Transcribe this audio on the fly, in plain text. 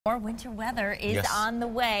More winter weather is on the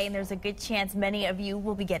way, and there's a good chance many of you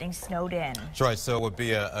will be getting snowed in. That's right, so it would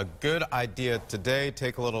be a good idea today.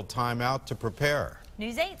 Take a little time out to prepare.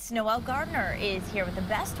 News 8's Noelle Gardner is here with the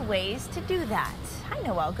best ways to do that. Hi,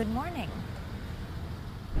 Noelle. Good morning.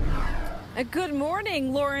 Good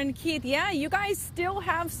morning, Lauren, Keith. Yeah, you guys still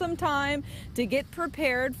have some time to get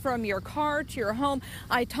prepared from your car to your home.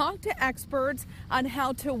 I talked to experts on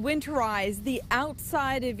how to winterize the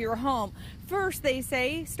outside of your home. First, they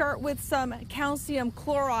say start with some calcium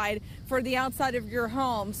chloride for the outside of your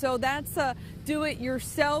home. So that's a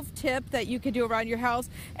do-it-yourself tip that you can do around your house,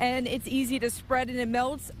 and it's easy to spread, and it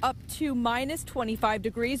melts up to minus 25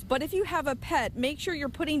 degrees. But if you have a pet, make sure you're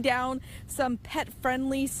putting down some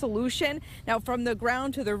pet-friendly solution. Now, from the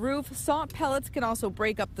ground to the roof, salt pellets can also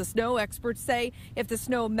break up the snow. Experts say if the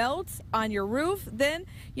snow melts on your roof, then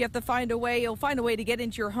you have to find a way. You'll find a way to get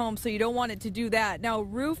into your home, so you don't want it to do that. Now,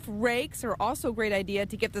 roof rakes are also a great idea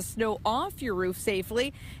to get the snow off your roof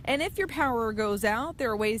safely. And if your power goes out,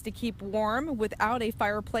 there are ways to keep warm without a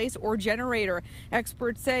fireplace or generator.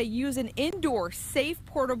 Experts say use an indoor safe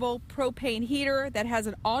portable propane heater that has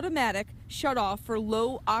an automatic shutoff for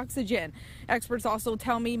low oxygen. Experts also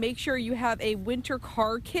tell me make sure you have a winter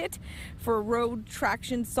car kit for road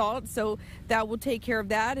traction salt, so that will take care of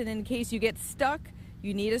that. And in case you get stuck,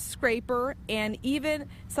 you need a scraper and even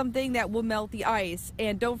something that will melt the ice.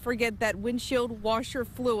 And don't forget that windshield washer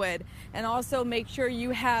fluid. And also make sure you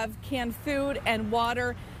have canned food and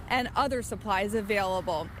water and other supplies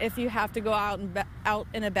available if you have to go out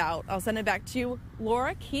and about. I'll send it back to you,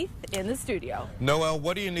 Laura, Keith, in the studio. Noelle,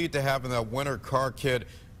 what do you need to have in that winter car kit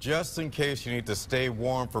just in case you need to stay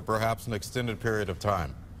warm for perhaps an extended period of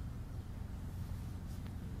time?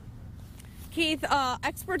 Keith,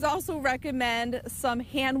 experts also recommend some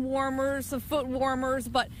hand warmers, some foot warmers,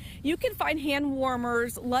 but you can find hand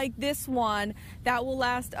warmers like this one that will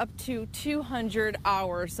last up to 200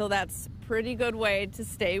 hours. So that's a pretty good way to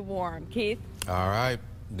stay warm. Keith? All right.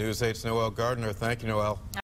 News 8's Noelle Gardner. Thank you, Noelle.